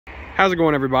How's it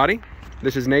going, everybody?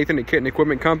 This is Nathan at Kit &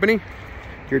 Equipment Company,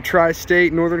 your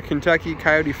tri-state Northern Kentucky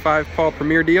KIOTI 5-paw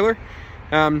premier dealer.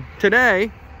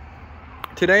 Today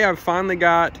I've finally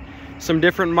got some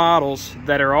different models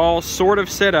that are all sort of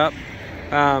set up.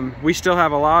 We still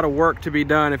have a lot of work to be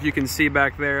done. If you can see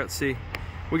back there, let's see,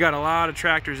 we got a lot of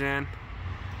tractors in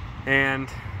and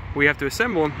we have to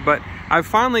assemble them, but I've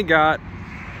finally got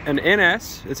an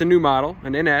NS, it's a new model,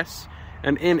 an NS,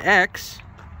 an NX,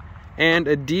 and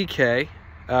a DK.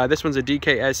 This one's a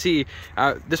DKse.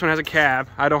 This one has a cab.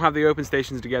 I don't have the open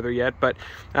stations together yet, but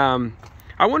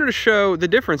I wanted to show the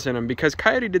difference in them because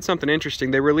KIOTI did something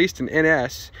interesting. They released an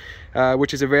NS,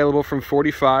 which is available from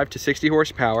 45 to 60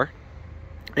 horsepower,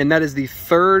 and that is the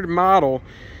third model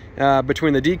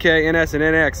between the DK, NS, and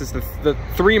NX. It's the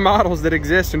three models that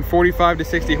exist in 45 to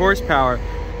 60 horsepower.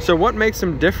 So what makes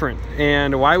them different,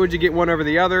 and why would you get one over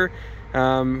the other?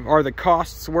 Are the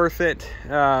costs worth it?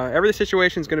 Every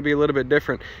situation is going to be a little bit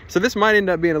different. So this might end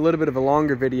up being a little bit of a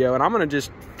longer video, and I'm going to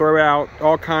just throw out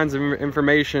all kinds of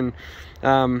information.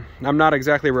 I'm not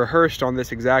exactly rehearsed on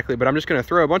this exactly, but I'm just going to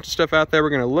throw a bunch of stuff out there.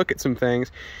 We're going to look at some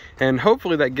things, and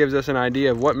hopefully that gives us an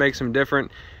idea of what makes them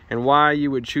different and why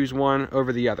you would choose one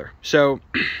over the other. So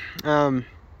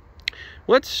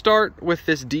let's start with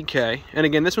this DK. And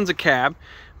again, this one's a cab.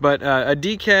 But a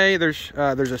DK, there's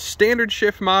a standard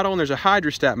shift model and there's a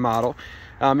hydrostat model.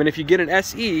 And if you get an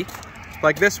SE,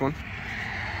 like this one,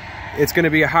 it's going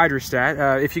to be a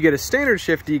hydrostat. If you get a standard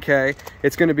shift DK,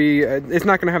 it's going to be, it's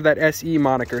not going to have that SE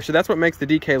moniker. So that's what makes the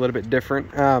DK a little bit different.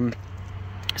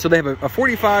 So they have a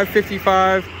 45,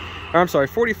 55, I'm sorry,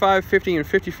 45, 50, and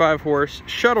 55 horse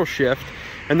shuttle shift.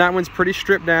 And that one's pretty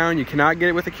stripped down. You cannot get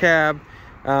it with a cab.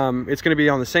 It's going to be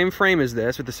on the same frame as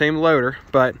this with the same loader,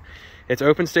 but it's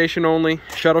open station only,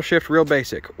 shuttle shift, real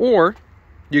basic. Or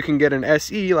you can get an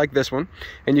SE like this one,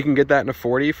 and you can get that in a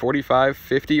 40, 45,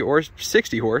 50, or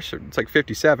 60 horse. It's like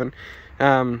 57.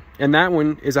 And that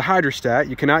one is a hydrostat.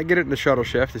 You cannot get it in the shuttle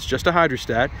shift. It's just a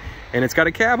hydrostat, and it's got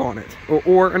a cab on it,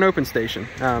 or an open station.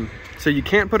 So you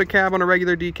can't put a cab on a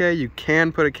regular DK. You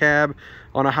can put a cab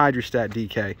on a hydrostat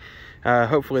DK.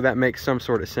 Hopefully that makes some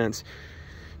sort of sense.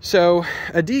 So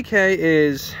a DK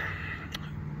is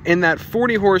in that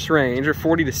 40 horse range, or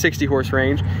 40 to 60 horse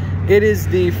range. It is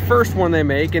the first one they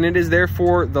make, and it is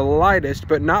therefore the lightest,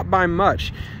 but not by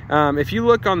much. If you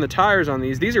look on the tires on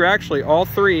these are actually all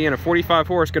three in a 45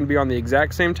 horse going to be on the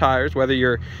exact same tires, whether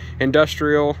you're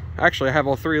industrial, actually I have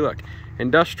all three, look,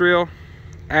 industrial,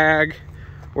 ag,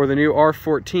 or the new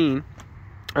R14.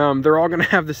 They're all going to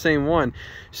have the same one.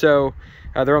 So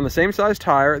they're on the same size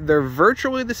tire. They're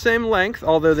virtually the same length,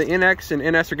 although the NX and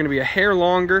NS are going to be a hair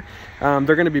longer. They're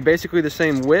going to be basically the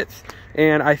same width.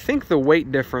 And I think the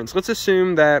weight difference, let's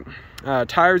assume that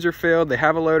tires are filled, they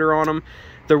have a loader on them.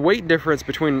 The weight difference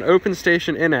between an open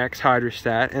station NX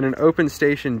hydrostat and an open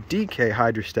station DK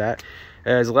hydrostat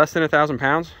is less than 1,000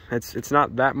 pounds. It's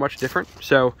not that much different.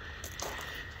 So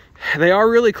they are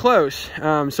really close.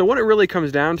 So what it really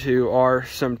comes down to are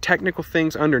some technical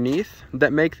things underneath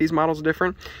that make these models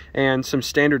different, and some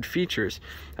standard features.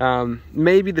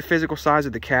 Maybe the physical size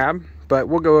of the cab, but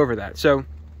we'll go over that. So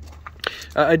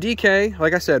a DK,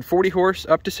 like I said, 40 horse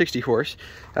up to 60 horse.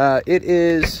 It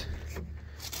is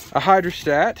a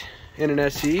hydrostat in an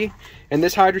SE, and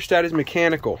this hydrostat is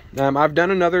mechanical. I've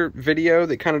done another video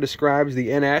that kind of describes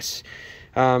the NS,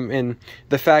 and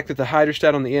the fact that the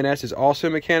hydrostat on the NS is also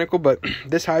mechanical, but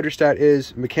this hydrostat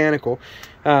is mechanical.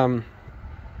 And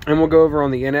we'll go over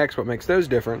on the NX what makes those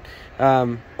different.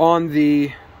 On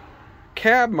the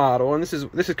cab model, and this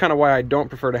is kind of why I don't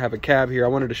prefer to have a cab here. I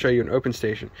wanted to show you an open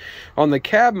station. On the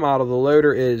cab model, the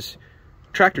loader is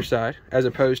tractor side as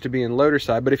opposed to being loader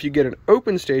side, but if you get an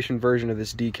open station version of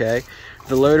this DK,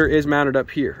 the loader is mounted up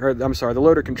here, or I'm sorry, the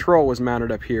loader control is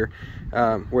mounted up here,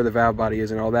 where the valve body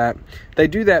is and all that. They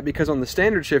do that because on the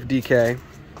standard shift DK,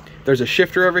 there's a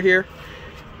shifter over here,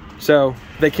 so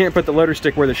they can't put the loader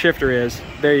stick where the shifter is.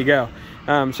 There you go.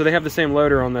 So they have the same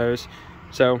loader on those.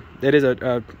 So it is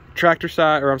a tractor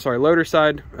side, or I'm sorry, loader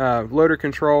side, loader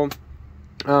control.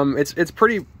 It's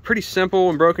pretty simple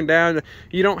and broken down.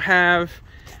 You don't have,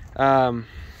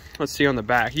 let's see on the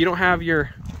back, you don't have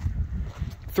your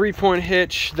 3-point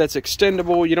hitch that's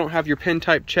extendable. You don't have your pin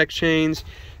type check chains.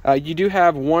 You do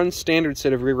have one standard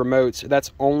set of rear remotes.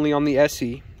 That's only on the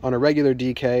SE. On a regular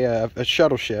DK, a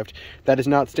shuttle shift, that is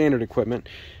not standard equipment.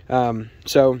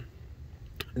 So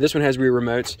this one has rear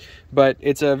remotes, but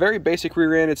it's a very basic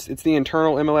rear end. It's the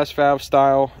internal MLS valve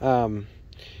style.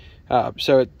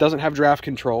 So it doesn't have draft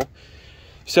control.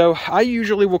 So I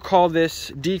usually will call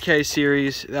this DK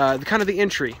series kind of the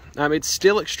entry. It's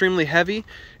still extremely heavy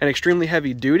and extremely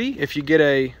heavy duty. If you get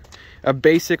a a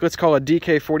basic, let's call a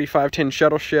DK 4510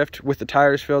 shuttle shift with the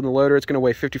tires filled and the loader. It's going to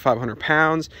weigh 5,500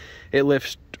 pounds. It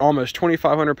lifts almost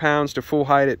 2,500 pounds to full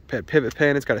height at pivot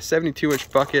pin. It's got a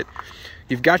 72-inch bucket.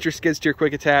 You've got your skid steer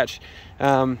quick attach.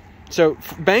 So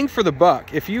bang for the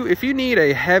buck. If you need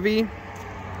a heavy,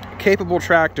 capable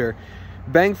tractor,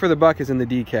 bang for the buck is in the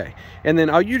DK. And then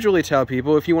I'll usually tell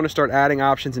people, if you want to start adding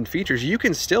options and features, you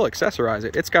can still accessorize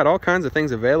it. It's got all kinds of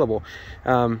things available.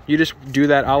 You just do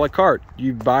that a la carte.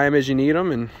 You buy them as you need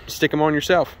them and stick them on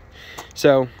yourself.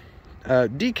 So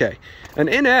DK. An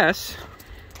NS,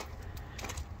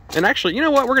 and actually, you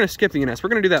know what? We're going to skip the NS. We're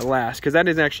going to do that last because that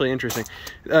is actually interesting.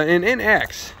 An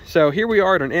NX. So here we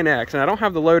are at an NX, and I don't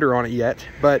have the loader on it yet,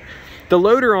 but the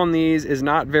loader on these is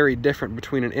not very different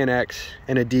between an NX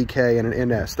and a DK and an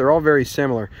NS. They're all very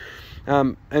similar.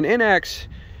 An NX,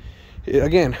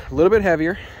 again, a little bit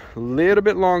heavier, a little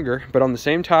bit longer, but on the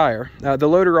same tire. The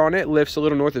loader on it lifts a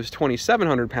little north of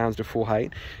 2,700 pounds to full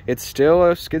height. It's still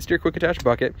a skid steer quick attach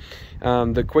bucket.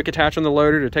 The quick attach on the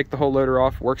loader to take the whole loader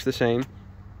off works the same.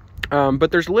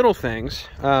 But there's little things,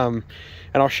 and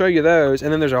I'll show you those,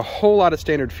 and then there's a whole lot of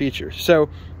standard features. So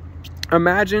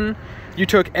imagine you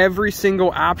took every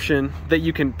single option that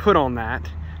you can put on that.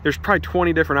 There's probably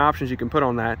 20 different options you can put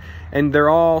on that, and they're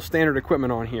all standard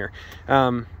equipment on here.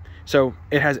 So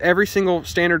it has every single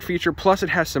standard feature, plus it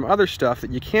has some other stuff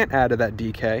that you can't add to that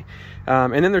DK.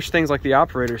 And then there's things like the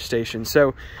operator station.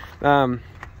 So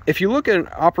if you look at an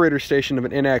operator station of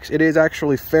an NX, it is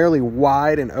actually fairly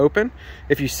wide and open.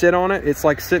 If you sit on it, it's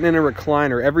like sitting in a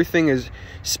recliner. Everything is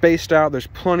spaced out. There's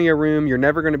plenty of room. You're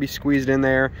never going to be squeezed in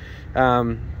there.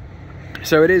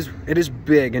 So it is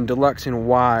big and deluxe and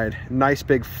wide. Nice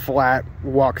big flat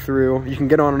walk through. You can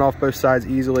get on and off both sides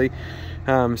easily.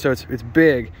 So it's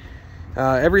big.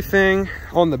 Everything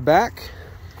on the back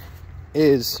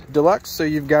is deluxe. So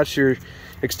you've got your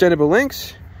extendable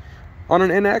links. On an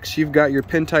NX, you've got your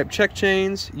pin type check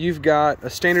chains. You've got a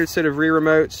standard set of rear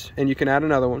remotes, and you can add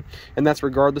another one. And that's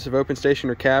regardless of open station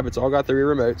or cab. It's all got the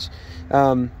rear remotes.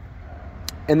 And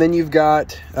then you've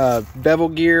got bevel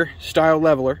gear style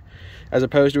leveler, as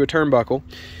opposed to a turnbuckle.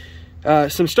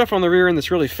 Some stuff on the rear end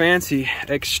that's really fancy.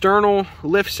 External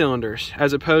lift cylinders,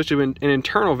 as opposed to an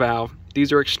internal valve.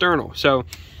 These are external. So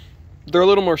they're a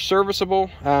little more serviceable.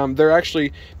 They're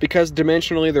actually, because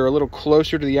dimensionally they're a little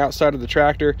closer to the outside of the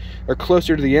tractor, or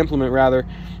closer to the implement rather,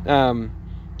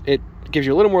 it gives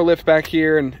you a little more lift back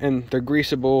here, and they're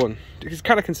greasable, and it's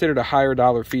kind of considered a higher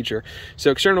dollar feature.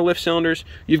 So external lift cylinders.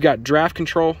 You've got draft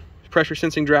control, pressure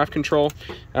sensing draft control,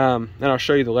 and I'll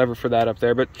show you the lever for that up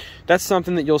there. But that's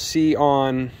something that you'll see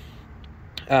on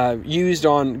used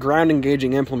on ground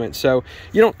engaging implements. So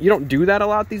you don't do that a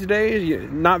lot these days.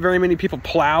 Not very many people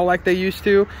plow like they used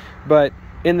to, but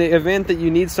in the event that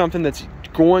you need something that's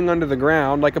going under the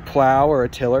ground, like a plow or a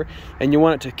tiller, and you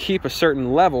want it to keep a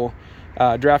certain level,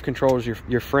 draft control is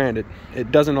your friend.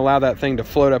 It doesn't allow that thing to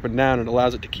float up and down. It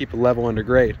allows it to keep a level under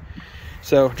grade.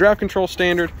 So draft control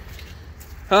standard.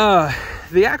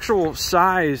 The actual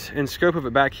size and scope of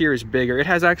it back here is bigger. It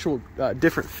has actual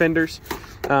different fenders.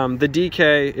 The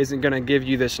DK isn't going to give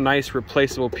you this nice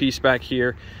replaceable piece back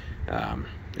here.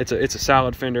 It's a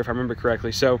solid fender, if I remember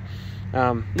correctly. So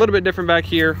a little bit different back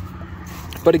here,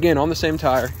 but again, on the same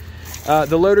tire.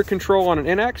 The loader control on an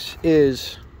NX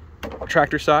is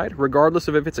tractor side, regardless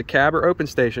of if it's a cab or open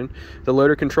station. The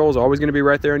loader control is always going to be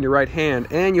right there in your right hand,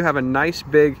 and you have a nice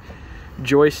big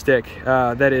joystick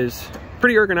that is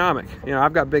pretty ergonomic. You know,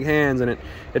 I've got big hands, and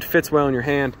it fits well in your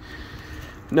hand.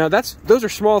 Now those are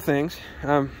small things.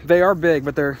 They are big,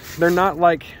 but they're not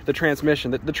like the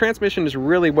transmission. The transmission is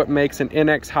really what makes an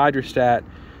NX hydrostat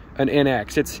an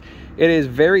NX. It is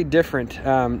very different.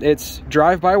 It's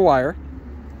drive-by-wire.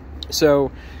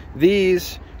 So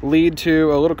these lead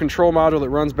to a little control module that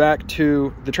runs back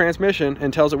to the transmission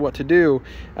and tells it what to do.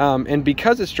 And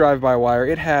because it's drive-by-wire,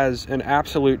 it has an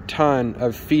absolute ton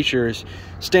of features,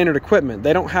 standard equipment.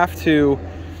 They don't have to,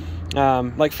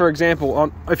 like for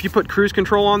example, if you put cruise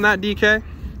control on that DK,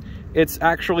 it's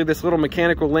actually this little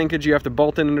mechanical linkage you have to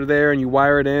bolt in under there, and you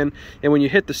wire it in. And when you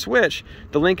hit the switch,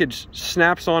 the linkage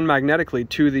snaps on magnetically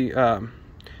to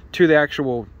the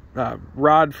actual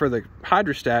rod for the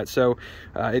hydrostat, so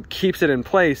it keeps it in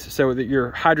place so that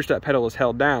your hydrostat pedal is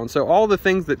held down. So all the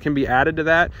things that can be added to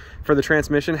that for the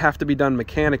transmission have to be done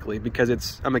mechanically, because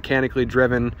it's a mechanically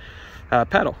driven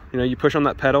pedal. You know, you push on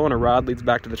that pedal and a rod leads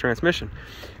back to the transmission.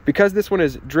 Because this one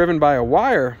is driven by a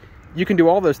wire, you can do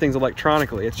all those things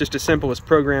electronically. It's just as simple as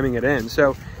programming it in.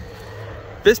 So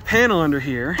this panel under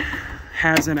here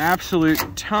has an absolute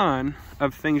ton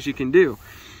of things you can do.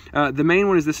 The main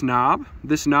one is this knob.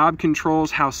 This knob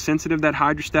controls how sensitive that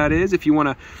hydrostat is. If you want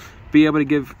to be able to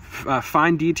give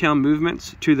fine detail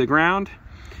movements to the ground.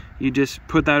 You just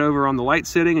put that over on the light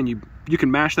sitting, and you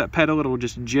can mash that pedal. It'll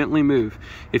just gently move.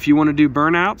 If you want to do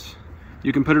burnouts,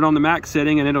 you can put it on the max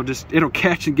setting, and it'll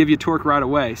catch and give you torque right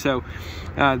away. So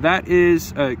that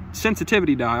is a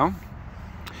sensitivity dial.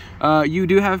 You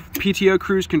do have PTO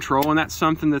cruise control, and that's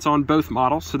something that's on both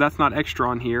models, so that's not extra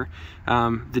on here.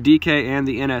 The DK and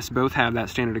the NS both have that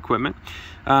standard equipment.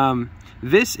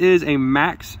 This is a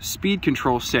max speed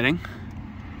control setting.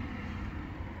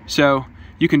 So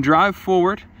you can drive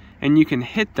forward and you can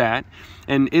hit that,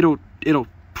 and it'll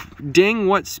ding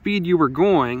what speed you were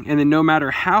going, and then no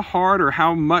matter how hard or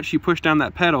how much you push down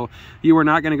that pedal, you are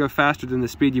not going to go faster than the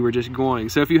speed you were just going.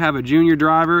 So if you have a junior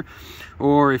driver,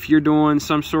 or if you're doing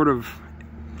some sort of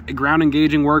ground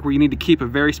engaging work where you need to keep a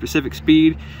very specific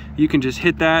speed, you can just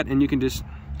hit that, and you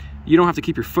don't have to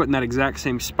keep your foot in that exact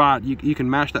same spot. You can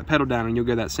mash that pedal down and you'll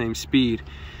go that same speed.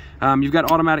 You've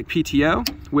got automatic PTO,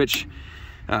 which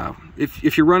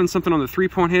if you're running something on the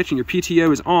 3-point hitch and your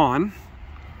PTO is on,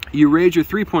 you raise your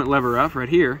 3-point lever up right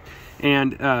here,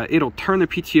 and it'll turn the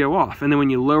PTO off. And then when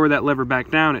you lower that lever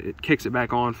back down, it kicks it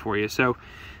back on for you. So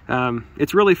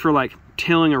it's really for like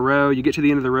tilling a row. You get to the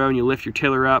end of the row and you lift your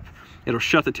tiller up. It'll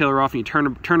shut the tiller off, and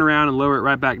you turn around and lower it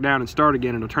right back down and start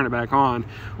again, and it'll turn it back on.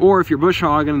 Or if you're bush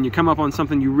hogging and you come up on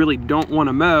something you really don't want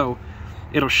to mow,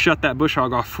 it'll shut that bush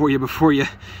hog off for you before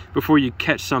you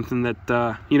catch something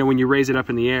that when you raise it up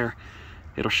in the air,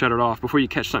 it'll shut it off before you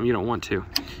catch something you don't want to.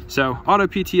 So auto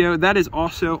PTO, that is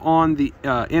also on the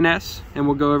NS, and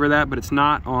we'll go over that, but it's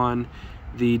not on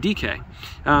the DK.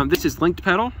 This is linked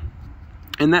pedal,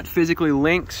 and that physically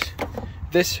links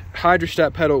this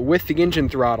hydrostat pedal with the engine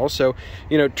throttle. So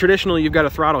traditionally you've got a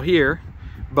throttle here,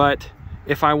 but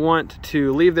if I want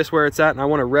to leave this where it's at and I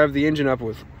want to rev the engine up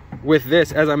with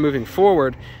this as I'm moving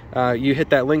forward, you hit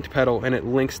that linked pedal and it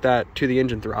links that to the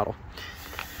engine throttle.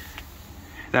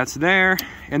 That's there.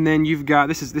 And then you've got,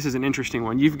 this is an interesting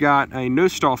one, you've got a no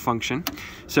stall function.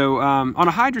 So on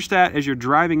a hydrostat, as you're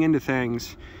driving into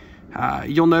things,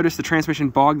 you'll notice the transmission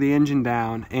bog the engine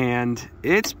down, and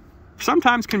it's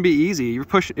sometimes can be easy.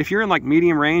 If you're in like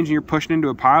medium range and you're pushing into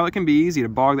a pile, it can be easy to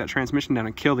bog that transmission down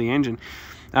and kill the engine.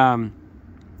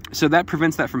 So that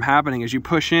prevents that from happening. As you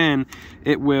push in,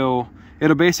 it'll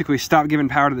basically stop giving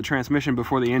power to the transmission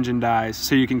before the engine dies,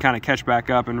 so you can kind of catch back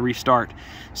up and restart.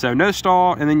 So no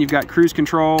stall, and then you've got cruise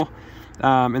control,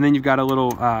 and then you've got a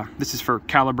little, this is for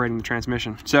calibrating the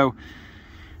transmission. So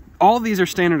all these are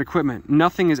standard equipment.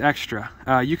 Nothing is extra.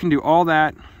 You can do all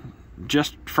that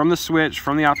just from the switch,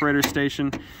 from the operator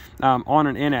station, on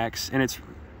an NX, and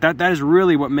that is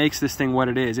really what makes this thing what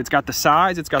it is. It's got the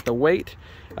size, it's got the weight,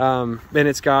 and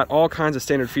it's got all kinds of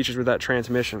standard features with that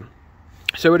transmission.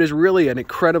 So it is really an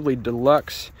incredibly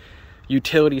deluxe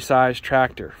utility size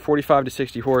tractor, 45 to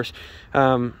 60 horse.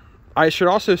 I should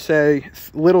also say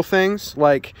little things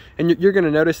like, and you're going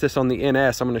to notice this on the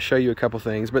NS, I'm going to show you a couple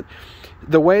things, but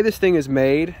the way this thing is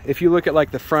made, if you look at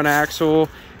like the front axle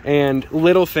and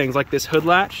little things like this hood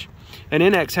latch, an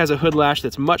NX has a hood latch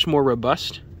that's much more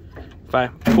robust. If I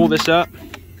pull this up,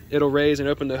 it'll raise and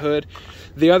open the hood.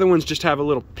 The other ones just have a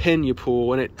little pin you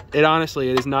pull, and it honestly,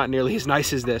 it is not nearly as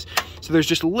nice as this. So there's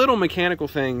just little mechanical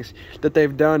things that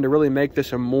they've done to really make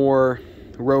this a more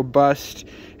robust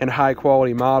and high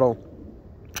quality model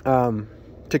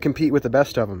to compete with the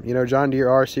best of them. John Deere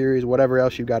R Series, whatever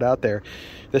else you've got out there,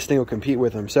 this thing will compete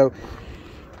with them. So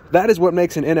that is what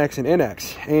makes an NX an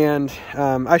NX. And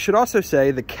I should also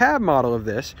say the cab model of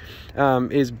this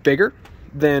is bigger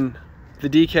than the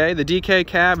DK. The DK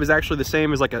cab is actually the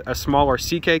same as like a smaller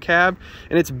CK cab,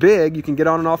 and it's big. You can get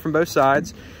on and off from both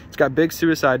sides. It's got big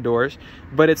suicide doors,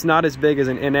 but it's not as big as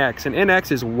an NX. An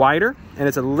NX is wider and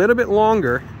it's a little bit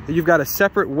longer. You've got a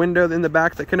separate window in the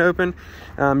back that can open.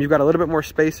 You've got a little bit more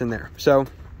space in there. So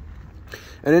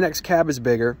an NX cab is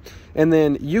bigger, and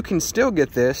then you can still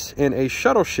get this in a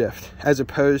shuttle shift as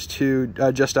opposed to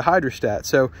just a hydrostat.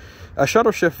 So a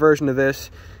shuttle shift version of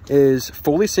this is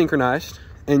fully synchronized,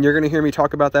 and you're going to hear me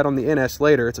talk about that on the NS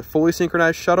later. It's a fully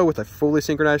synchronized shuttle with a fully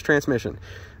synchronized transmission.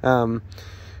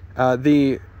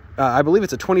 I believe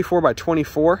it's a 24 by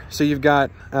 24, so you've got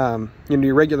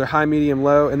your regular high, medium,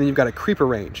 low, and then you've got a creeper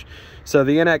range. So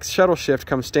the NX shuttle shift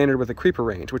comes standard with a creeper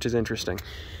range, which is interesting.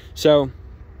 So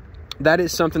that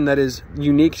is something that is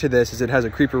unique to this, is it has a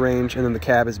creeper range, and then the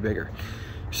cab is bigger.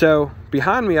 So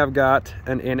behind me I've got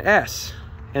an NS,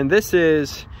 and this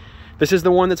is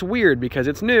the one that's weird because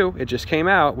it's new. It just came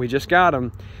out. We just got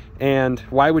them. And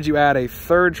why would you add a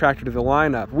third tractor to the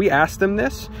lineup? We asked them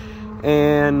this,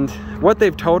 And what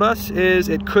they've told us is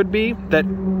it could be that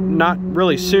not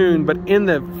really soon, but in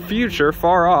the future,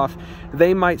 far off,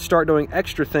 they might start doing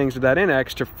extra things with that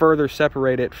NX to further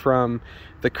separate it from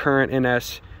the current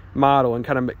NS model, and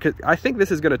kind of, cause I think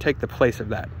this is going to take the place of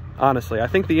that. Honestly, I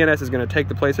think the NS is going to take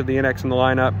the place of the NX in the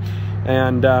lineup,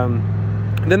 and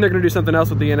then they're going to do something else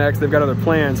with the NX. They've got other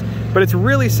plans, but it's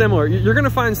really similar. You're going to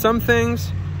find some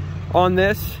things on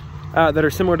this that are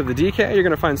similar to the DK. You're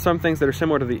going to find some things that are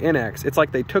similar to the NX. It's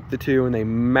like they took the two and they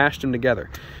mashed them together.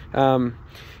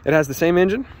 It has the same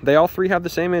engine. They all three have the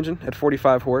same engine at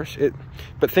 45 horse.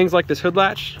 But things like this hood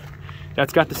latch,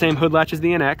 that's got the same hood latch as the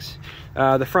NX.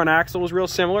 The front axle is real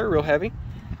similar, real heavy.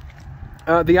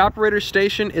 The operator's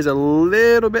station is a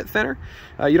little bit thinner.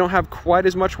 You don't have quite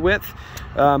as much width,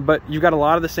 but you've got a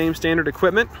lot of the same standard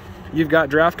equipment. You've got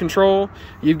draft control,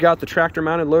 you've got the tractor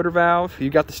mounted loader valve,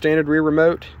 you've got the standard rear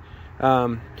remote.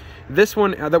 This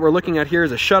one that we're looking at here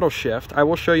is a shuttle shift. I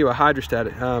will show you a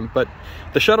hydrostat, but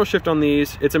the shuttle shift on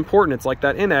these, it's important. It's like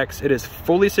that NX. It is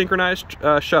fully synchronized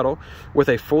shuttle with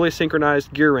a fully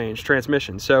synchronized gear range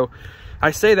transmission. So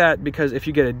I say that because if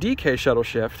you get a DK shuttle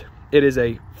shift, it is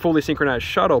a fully synchronized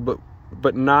shuttle,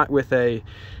 but not with a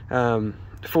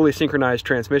fully synchronized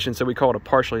transmission. So we call it a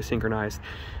partially synchronized.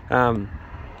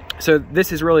 So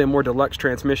this is really a more deluxe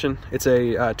transmission. It's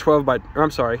a 12 by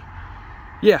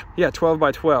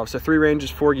 12 so 3 ranges,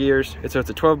 4 gears. So it's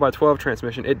a 12 by 12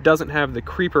 transmission. It doesn't have the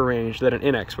creeper range that an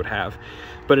NX would have,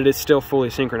 but it is still fully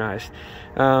synchronized.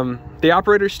 The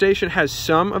operator station has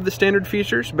some of the standard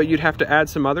features, but you'd have to add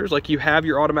some others. Like you have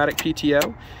your automatic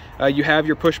PTO, you have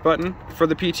your push button for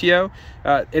the PTO,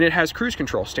 and it has cruise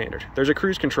control standard. There's a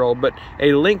cruise control, but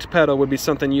a linked pedal would be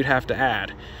something you'd have to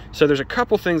add. So there's a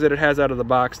couple things that it has out of the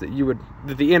box that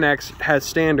that the NX has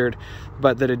standard,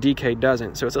 but that a DK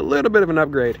doesn't. So it's a little bit of an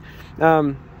upgrade.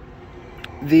 The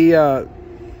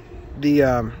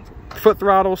foot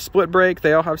throttle, split brake,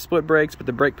 they all have split brakes, but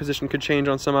the brake position could change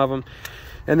on some of them.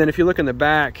 And then if you look in the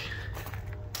back,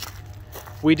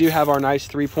 we do have our nice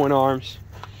 3-point arms,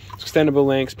 extendable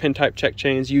links, pin type check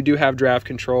chains. You do have draft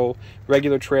control,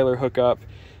 regular trailer hookup,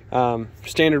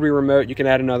 standard rear remote. You can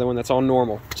add another one. That's all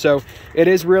normal. So it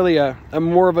is really a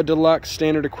more of a deluxe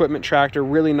standard equipment tractor,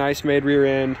 really nice made rear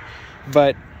end.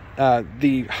 But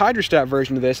the hydrostat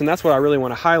version of this, and that's what I really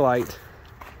want to highlight.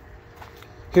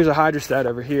 Here's a hydrostat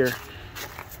over here.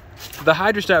 The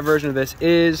hydrostat version of this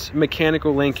is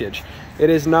mechanical linkage. It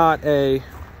is not a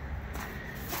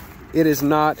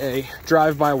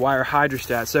drive-by-wire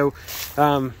hydrostat. So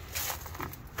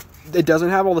it doesn't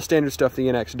have all the standard stuff the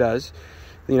NX does.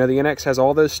 You know, the NX has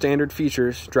all those standard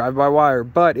features, drive-by-wire,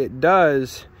 but it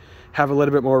does have a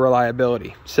little bit more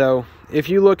reliability. So if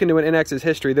you look into an NX's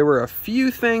history, there were a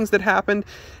few things that happened,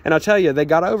 and I'll tell you, they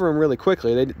got over them really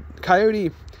quickly.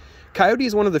 KIOTI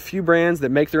is one of the few brands that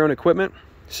make their own equipment.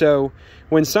 So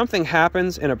when something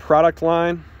happens in a product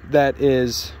line that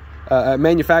is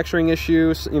manufacturing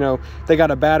issues, you know, they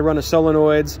got a bad run of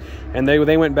solenoids and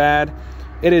they went bad,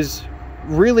 it is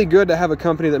really good to have a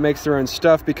company that makes their own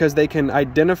stuff, because they can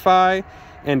identify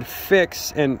and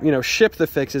fix and, you know, ship the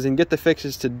fixes and get the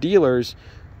fixes to dealers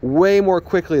way more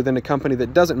quickly than a company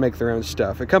that doesn't make their own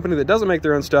stuff. A company that doesn't make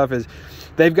their own stuff is,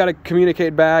 they've got to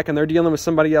communicate back, and they're dealing with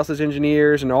somebody else's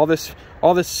engineers, and all this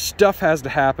stuff has to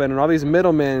happen, and all these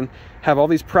middlemen have all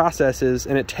these processes,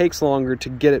 and it takes longer to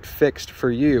get it fixed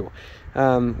for you.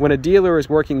 When a dealer is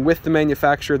working with the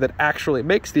manufacturer that actually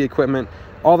makes the equipment,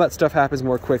 all that stuff happens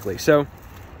more quickly. So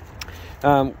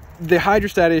the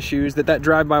hydrostat issues, that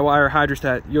drive-by-wire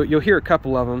hydrostat, you'll hear a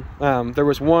couple of them. There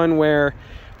was one where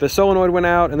the solenoid went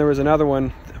out, and there was another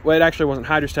one, well, it actually wasn't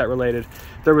hydrostat related.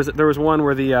 There was one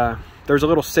where there was a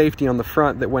little safety on the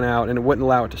front that went out, and it wouldn't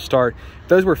allow it to start.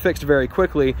 Those were fixed very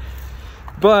quickly,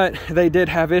 but they did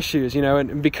have issues, you know,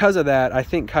 and because of that, I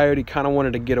think KIOTI kind of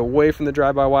wanted to get away from the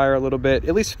drive-by-wire a little bit.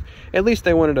 At least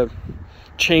they wanted to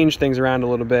change things around a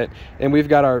little bit, and we've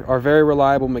got our very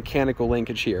reliable mechanical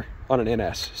linkage here on an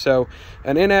NS. So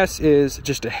an NS is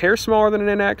just a hair smaller than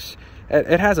an NX.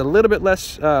 It has a little bit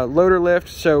less loader lift.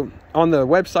 So on the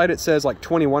website it says like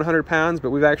 2,100 pounds, but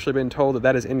we've actually been told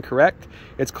that is incorrect.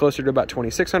 It's closer to about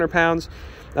 2,600 pounds.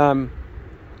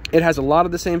 It has a lot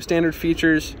of the same standard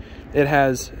features. It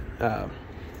has,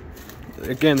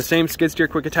 again, the same skid steer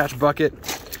quick attach bucket,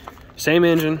 same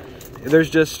engine. There's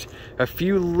just a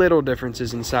few little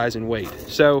differences in size and weight.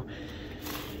 So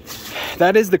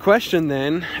that is the question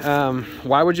then.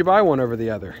 Why would you buy one over the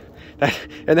other?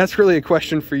 And that's really a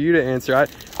question for you to answer.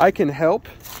 I can help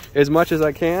as much as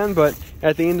I can, but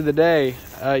at the end of the day,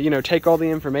 you know, take all the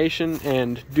information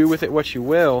and do with it what you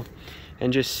will.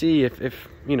 and just see if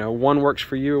you know, one works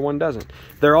for you or one doesn't.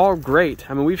 They're all great.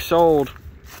 I mean, we've sold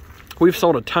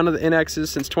a ton of the NXs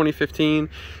since 2015.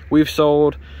 We've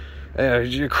sold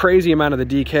a crazy amount of the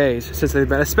DKs since they've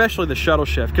been, especially the shuttle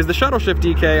shift, because the shuttle shift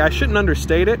DK, I shouldn't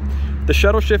understate it. The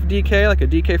shuttle shift DK, like a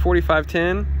DK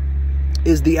 4510,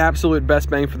 is the absolute best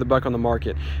bang for the buck on the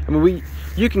market. I mean,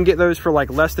 you can get those for like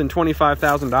less than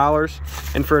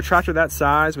 $25,000, and for a tractor that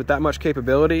size with that much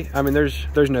capability, I mean, there's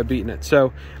no beating it.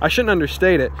 So I shouldn't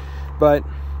understate it, but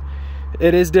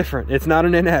it is different. It's not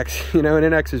an NX. You know, an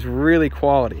NX is really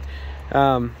quality.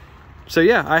 So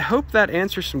yeah, I hope that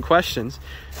answers some questions.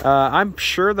 I'm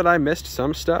sure that I missed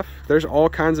some stuff. There's all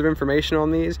kinds of information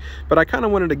on these, but I kind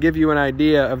of wanted to give you an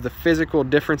idea of the physical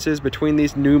differences between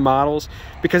these new models,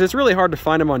 because it's really hard to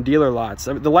find them on dealer lots.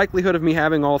 I mean, the likelihood of me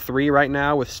having all three right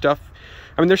now with stuff,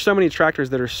 I mean, there's so many tractors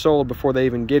that are sold before they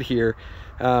even get here.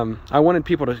 I wanted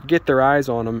people to get their eyes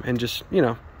on them and just, you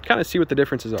know, kind of see what the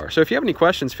differences are. So if you have any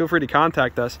questions, feel free to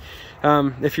contact us.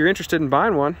 If you're interested in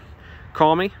buying one,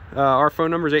 call me. Our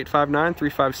phone number is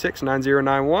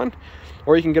 859-356-9091,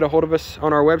 or you can get a hold of us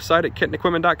on our website at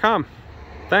kittenequipment.com.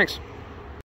 Thanks.